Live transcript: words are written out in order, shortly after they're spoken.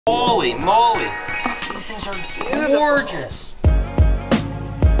Holy moly, these things are gorgeous.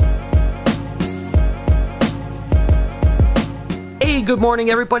 Hey, good morning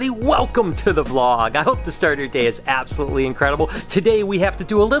everybody. Welcome to the vlog. I hope the start of your day is absolutely incredible. Today we have to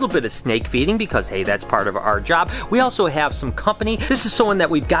do a little bit of snake feeding because hey, that's part of our job. We also have some company. This is someone that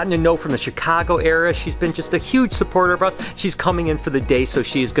we've gotten to know from the Chicago area. She's been just a huge supporter of us. She's coming in for the day, so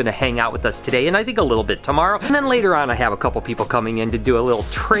she's gonna hang out with us today and I think a little bit tomorrow. And then later on I have a couple people coming in to do a little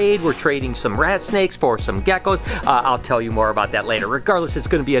trade. We're trading some rat snakes for some geckos. I'll tell you more about that later. Regardless, it's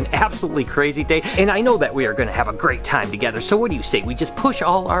gonna be an absolutely crazy day and I know that we are gonna have a great time together. So what do you say? We just push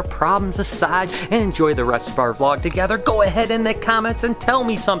all our problems aside and enjoy the rest of our vlog together. Go ahead in the comments and tell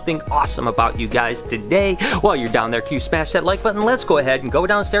me something awesome about you guys today. While you're down there, can you smash that like button? Let's go ahead and go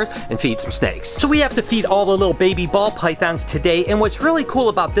downstairs and feed some snakes. So we have to feed all the little baby ball pythons today, and what's really cool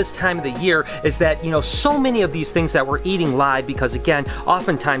about this time of the year is that, you know, so many of these things that we're eating live, because again,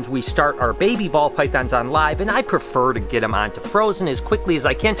 oftentimes we start our baby ball pythons on live, and I prefer to get them onto frozen as quickly as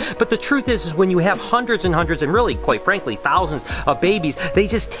I can, but the truth is when you have hundreds and hundreds, and really, quite frankly, thousands of babies, they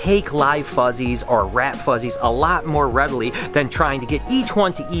just take live fuzzies or rat fuzzies a lot more readily than trying to get each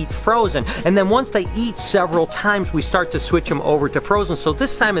one to eat frozen. And then once they eat several times, we start to switch them over to frozen. So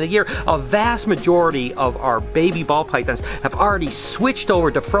this time of the year, a vast majority of our baby ball pythons have already switched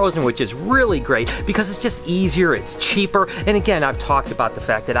over to frozen, which is really great because it's just easier, it's cheaper. And again, I've talked about the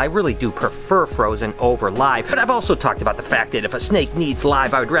fact that I really do prefer frozen over live. But I've also talked about the fact that if a snake needs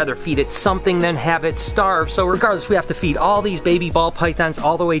live, I would rather feed it something than have it starve. So regardless, we have to feed all these baby ball pythons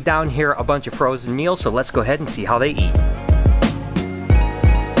all the way down here a bunch of frozen meals, so let's go ahead and see how they eat.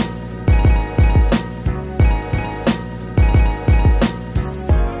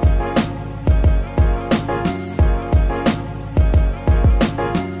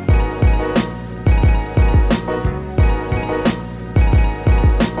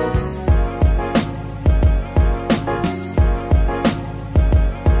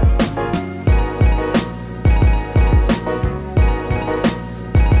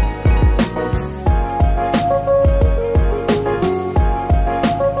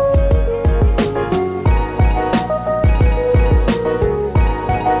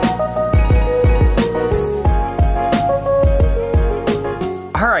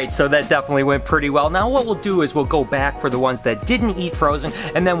 So that definitely went pretty well. Now what we'll do is we'll go back for the ones that didn't eat frozen,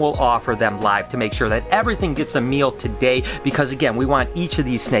 and then we'll offer them live to make sure that everything gets a meal today, because again, we want each of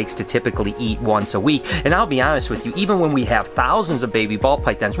these snakes to typically eat once a week. And I'll be honest with you, even when we have thousands of baby ball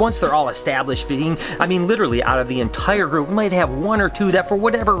pythons, once they're all established feeding, I mean literally out of the entire group, we might have one or two that for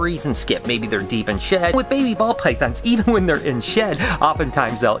whatever reason skip. Maybe they're deep in shed. With baby ball pythons, even when they're in shed,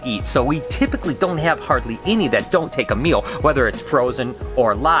 oftentimes they'll eat. So we typically don't have hardly any that don't take a meal, whether it's frozen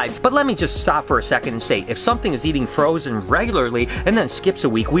or live. But let me just stop for a second and say, if something is eating frozen regularly and then skips a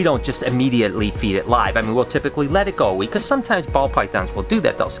week, we don't just immediately feed it live. I mean, we'll typically let it go a week, because sometimes ball pythons will do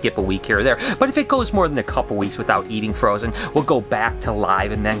that. They'll skip a week here or there. But if it goes more than a couple weeks without eating frozen, we'll go back to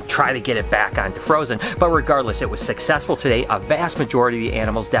live and then try to get it back onto frozen. But regardless, it was successful today. A vast majority of the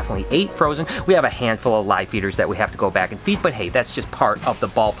animals definitely ate frozen. We have a handful of live feeders that we have to go back and feed, but hey, that's just part of the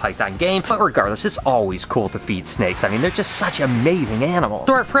ball python game. But regardless, it's always cool to feed snakes. I mean, they're just such amazing animals.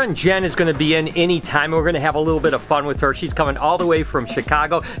 So our friend Jen is going to be in anytime. We're going to have a little bit of fun with her. She's coming all the way from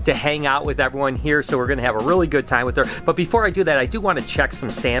Chicago to hang out with everyone here, so we're going to have a really good time with her. But before I do that, I do want to check some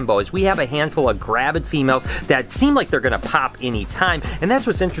samboas. We have a handful of gravid females that seem like they're going to pop anytime, and that's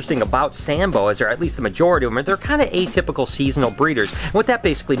what's interesting about samboas, or at least the majority of them. They're kind of atypical seasonal breeders. And what that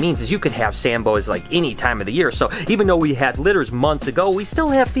basically means is you could have samboas like any time of the year. So even though we had litters months ago, we still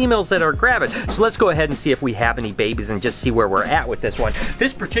have females that are gravid. So let's go ahead and see if we have any babies and just see where we're at with this one.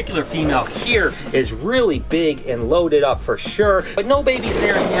 This particular female here is really big and loaded up for sure, but no babies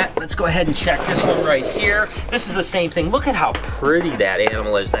there yet. Let's go ahead and check this one right here. This is the same thing. Look at how pretty that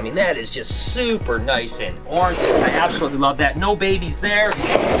animal is. I mean, that is just super nice and orange. I absolutely love that. No babies there.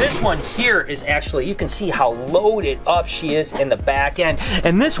 This one here is actually, you can see how loaded up she is in the back end.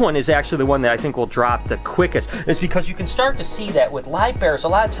 And this one is actually the one that I think will drop the quickest, is because you can start to see that with live bears, a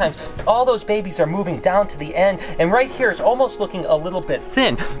lot of times all those babies are moving down to the end, and right here it's almost looking a little bit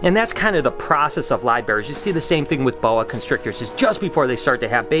thin. And that's kind of the process of live bears. You see the same thing with boa constrictors, is just before they start to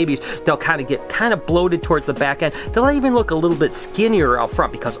have babies, they'll kind of get bloated towards the back end. They'll even look a little bit skinnier out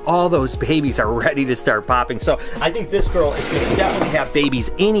front because all those babies are ready to start popping. So I think this girl is going to definitely have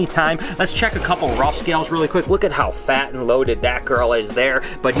babies anytime. Let's check a couple rough scales really quick. Look at how fat and loaded that girl is there,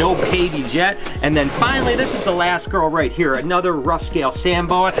 but no babies yet. And then finally, this is the last girl right here, another rough scale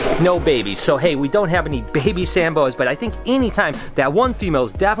samboa, no babies. So hey, we don't have any baby samboas, but I think anytime that one female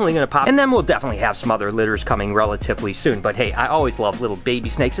female's definitely gonna pop, and then we'll definitely have some other litters coming relatively soon. But hey, I always love little baby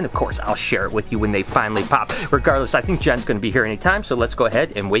snakes, and of course I'll share it with you when they finally pop. Regardless, I think Jen's gonna be here anytime, so let's go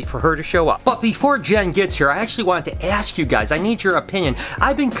ahead and wait for her to show up. But before Jen gets here, I actually wanted to ask you guys, I need your opinion.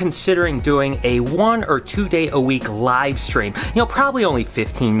 I've been considering doing a 1 or 2 day a week live stream. You know, probably only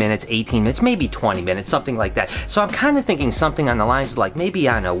 15 minutes, 18 minutes, maybe 20 minutes, something like that. So I'm kind of thinking something on the lines of like maybe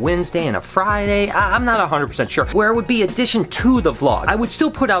on a Wednesday and a Friday. I'm not 100% sure. Where it would be addition to the vlog. I would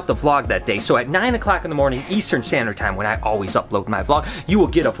still put out the vlog that day. So at 9 o'clock in the morning Eastern Standard Time, when I always upload my vlog, you will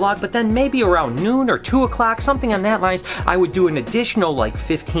get a vlog. But then maybe around noon or 2 o'clock, something on that lines, I would do an additional like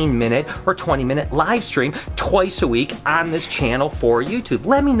 15-minute or 20-minute live stream twice a week on this channel for YouTube.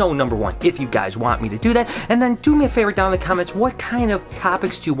 Let me know, number one, if you guys want me to do that. And then do me a favor down in the comments, what kind of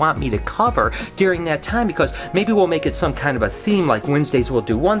topics do you want me to cover during that time? Because maybe we'll make it some kind of a theme, like Wednesdays we'll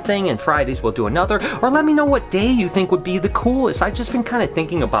do one thing and Fridays we'll do another. Or let me know what day you think would be the coolest. I've just been kind of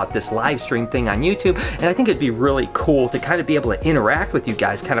thinking about this live stream thing on YouTube, and I think it'd be really cool to kind of be able to interact with you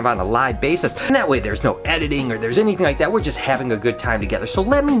guys kind of on a live basis. And that way there's no editing or there's anything like that. We're just having a good time together. So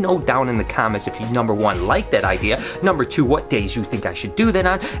let me know down in the comments if you, number one, like that idea. Number two, what days you think I should do that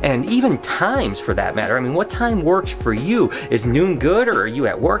on, and even times for that matter. I mean, what time works for you? Is noon good, or are you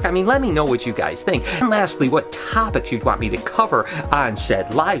at work? I mean, let me know what you guys think. And lastly, what topics you'd want me to cover on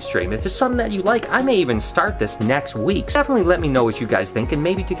said live stream. If there's something that you like, I may even start this next week. So definitely let me know what you guys think, and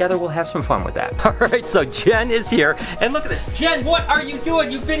maybe together we'll have some fun with that. All right, so Jen is here, and look at this. Jen, what are you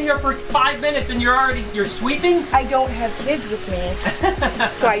doing? You've been here for 5 minutes and you're sweeping? I don't have kids with me,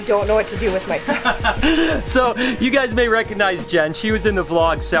 so I don't know what to do with myself. So you guys may recognize Jen. She was in the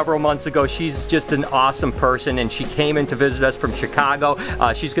vlog several months ago. She's just an awesome person, and she came in to visit us from Chicago.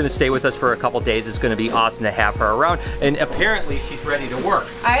 She's gonna stay with us for a couple days. It's gonna be awesome to have her around, and apparently she's ready to work.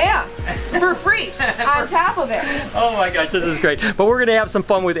 I am, for free, on top of it. Oh my gosh, this is great. But we're gonna have some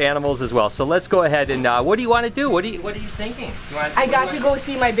fun with animals as well. So let's go ahead and what do you want to do? What are you thinking? I got to go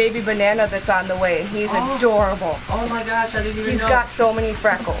see my baby banana that's on the way. He's adorable. Oh my gosh, I didn't even know. He's got so many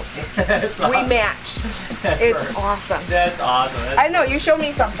freckles. We match. It's awesome. That's awesome. I know, you showed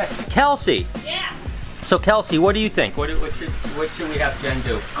me something. Kelsey. Yeah. So Kelsey, what do you think? What should we have Jen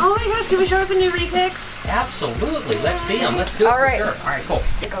do? Oh my gosh, can we show up the new retics? Absolutely. Let's see them. Let's do it. All right. For sure. All right, cool.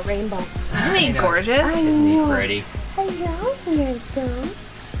 Like a rainbow. Isn't he gorgeous? Isn't he pretty? Hello, handsome.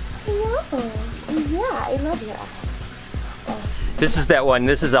 Hello. Yeah, I love your eyes. This is that one.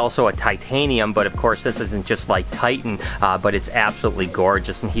 This is also a titanium, but of course this isn't just like Titan, but it's absolutely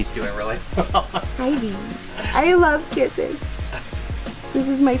gorgeous, and he's doing really well. Heidi, I love kisses. This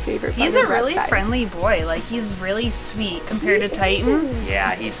is my favorite. He's a really friendly boy. Like, he's really sweet compared to Titan.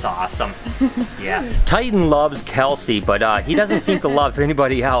 Yeah, he's awesome. Yeah. Titan loves Kelsey, but he doesn't seem to love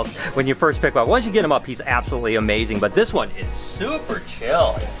anybody else when you first pick him up. Once you get him up, he's absolutely amazing, but this one is super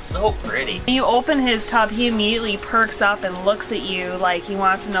chill. It's so pretty. When you open his tub, he immediately perks up and looks at you like he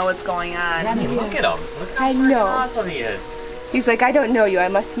wants to know what's going on. Yeah, I mean, look at him. Look how awesome he is. He's like, I don't know you, I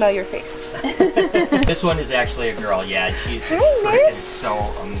must smell your face. This one is actually a girl, yeah. She's just freaking so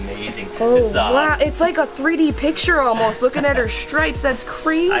amazing. Oh, this, wow, it's like a 3D picture almost, looking at her stripes, that's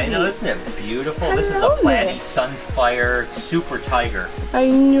crazy. I know, isn't it beautiful? This is a platy sunfire super tiger. I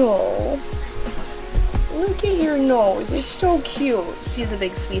know. Look at your nose, it's so cute. She's a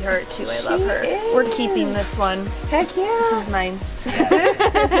big sweetheart too, I love her. We're keeping this one. Heck yeah. This is mine.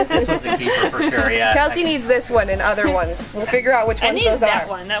 Yeah. This one's a keeper for sure, yeah. Kelsey needs this one and other ones. We'll figure out which ones those are. I need that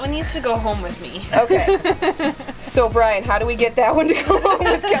one. That one needs to go home with me. Okay. So Brian, how do we get that one to go home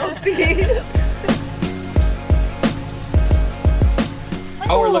with Kelsey?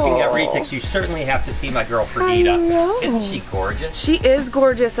 Oh, we're looking at retics. You certainly have to see my girl Perdita. Isn't she gorgeous? She is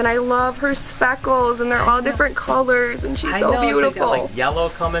gorgeous, and I love her speckles, and they're all different colors, and she's so beautiful. Got, like yellow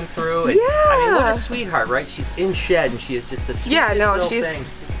coming through. And, yeah. I mean, what a sweetheart, right? She's in shed, and she is just the sweetest little she's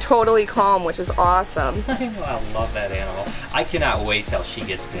thing. Totally calm, which is awesome. I love that animal. I cannot wait till she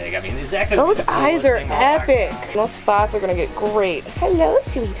gets big. I mean, is that gonna be the Those eyes are thing epic. Those spots are gonna get great. Hello,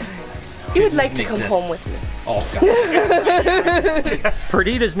 sweetheart. You would like to come home with me. Oh, God.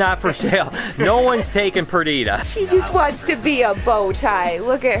 Perdita's not for sale. No one's taking Perdita. She just wants to be a bow tie.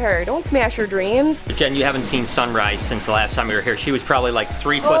 Look at her. Don't smash her dreams. Jen, you haven't seen Sunrise since the last time we were here. She was probably like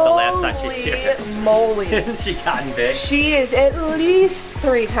 3 foot the last time she was here. Holy moly. Isn't she gotten big? She is at least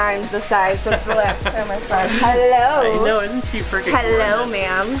 3 times the size since the last time I saw her. Hello. I know, isn't she freaking Hello, gorgeous?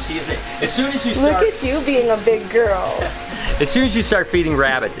 ma'am. She is as soon as you start... Look at you being a big girl. As soon as you start feeding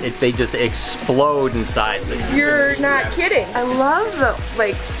rabbits, they just explode in size. You're not kidding. I love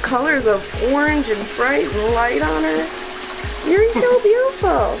the colors of orange and bright and light on her. You're so beautiful.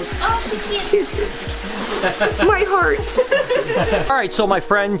 Oh, she Kisses. My heart. All right, so my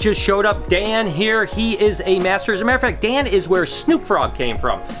friend just showed up. Dan here, he is a master. As a matter of fact, Dan is where Snoop Frog came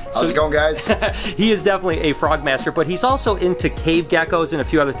from. How's it going, guys? He is definitely a frog master, but he's also into cave geckos and a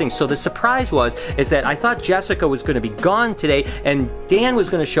few other things. So the surprise is that I thought Jessica was going to be gone today, and Dan was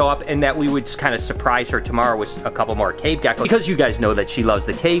going to show up, and that we would kind of surprise her tomorrow with a couple more cave geckos, because you guys know that she loves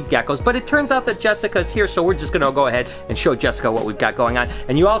the cave geckos. But it turns out that Jessica's here, so we're just going to go ahead and show Jessica what we've got going on.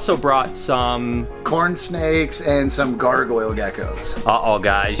 And you also brought some corn snakes and some gargoyle geckos. Uh-oh,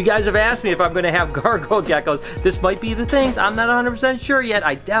 guys. You guys have asked me if I'm going to have gargoyle geckos. This might be the things. I'm not 100% sure yet.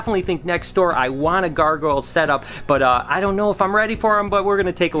 I definitely think next door I want a gargoyle setup, but I don't know if I'm ready for them, but we're going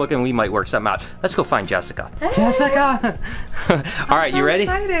to take a look and we might work something out. Let's go find Jessica. Hey. Jessica! All right, you ready?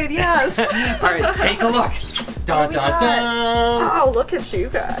 I'm excited, yes. All right, take a look. Dun, dun, dun. Oh, look at you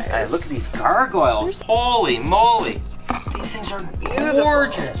guys. Hey, look at these gargoyles. Holy moly. These things are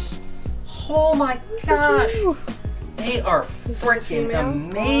gorgeous. Oh my gosh. They are freaking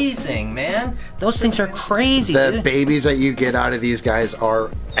amazing, man. Those things are crazy. The babies that you get out of these guys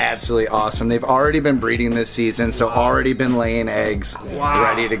are absolutely awesome. They've already been breeding this season, so already been laying eggs,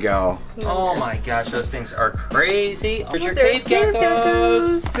 ready to go. Oh my gosh, those things are crazy. Here's your cave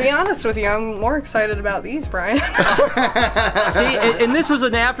geckos. To be honest with you, I'm more excited about these, Brian. See, and this was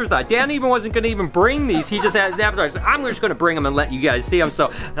an afterthought. Dan even wasn't going to even bring these. He just had an afterthought. I'm just going to bring them and let you guys see them.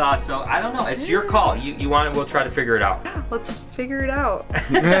 So I don't know. It's your call. You want it, we'll try to figure it out. Let's figure it out.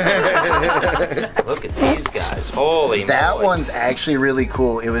 Look at these guys. Holy That moly. one's actually really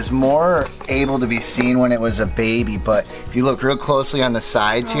cool. It was more able to be seen when it was a baby, but if you look real closely on the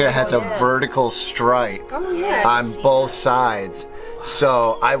sides here, it has a vertical stripe on both sides.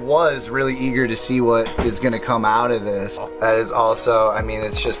 So I was really eager to see what is going to come out of this. That is also, I mean,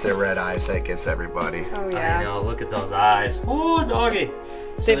 it's just their red eyes that gets everybody. Oh yeah. I know, look at those eyes. Oh, doggy.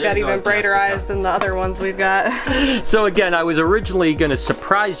 They've got even brighter eyes than the other ones we've got. So again, I was originally going to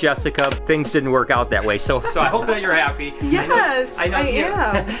surprise Jessica. Things didn't work out that way. So I hope that you're happy. Yes, I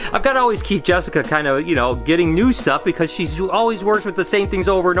am. I've got to always keep Jessica kind of, you know, getting new stuff because she's always works with the same things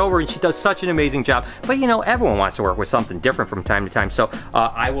over and over, and she does such an amazing job. But you know, everyone wants to work with something different from time to time. So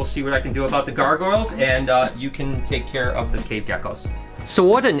I will see what I can do about the gargoyles, and you can take care of the cave geckos. So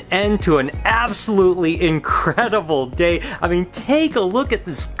what an end to an absolutely incredible day. I mean, take a look at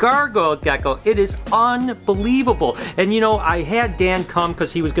this gargoyle gecko. It is unbelievable. And you know, I had Dan come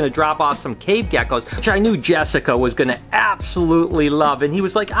because he was going to drop off some cave geckos, which I knew Jessica was going to absolutely love. And he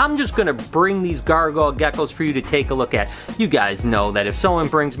was like, I'm just going to bring these gargoyle geckos for you to take a look at. You guys know that if someone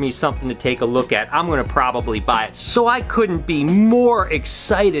brings me something to take a look at, I'm going to probably buy it. So I couldn't be more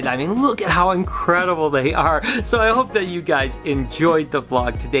excited. I mean, look at how incredible they are. So I hope that you guys enjoyed the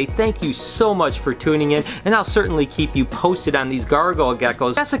vlog today. Thank you so much for tuning in, and I'll certainly keep you posted on these gargoyle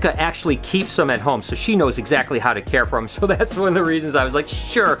geckos. Jessica actually keeps them at home, so she knows exactly how to care for them. So that's one of the reasons I was like,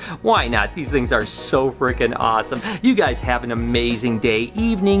 sure, why not? These things are so freaking awesome. You guys have an amazing day,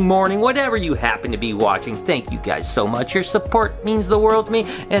 evening, morning, whatever you happen to be watching. Thank you guys so much. Your support means the world to me,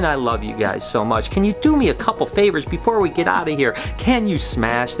 and I love you guys so much. Can you do me a couple favors before we get out of here? Can you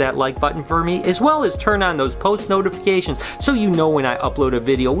smash that like button for me, as well as turn on those post notifications so you know when I upload a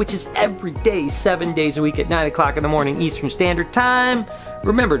video, which is every day, 7 days a week at 9 o'clock in the morning Eastern Standard Time.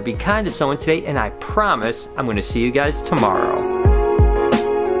 Remember to be kind to someone today, and I promise I'm going to see you guys tomorrow.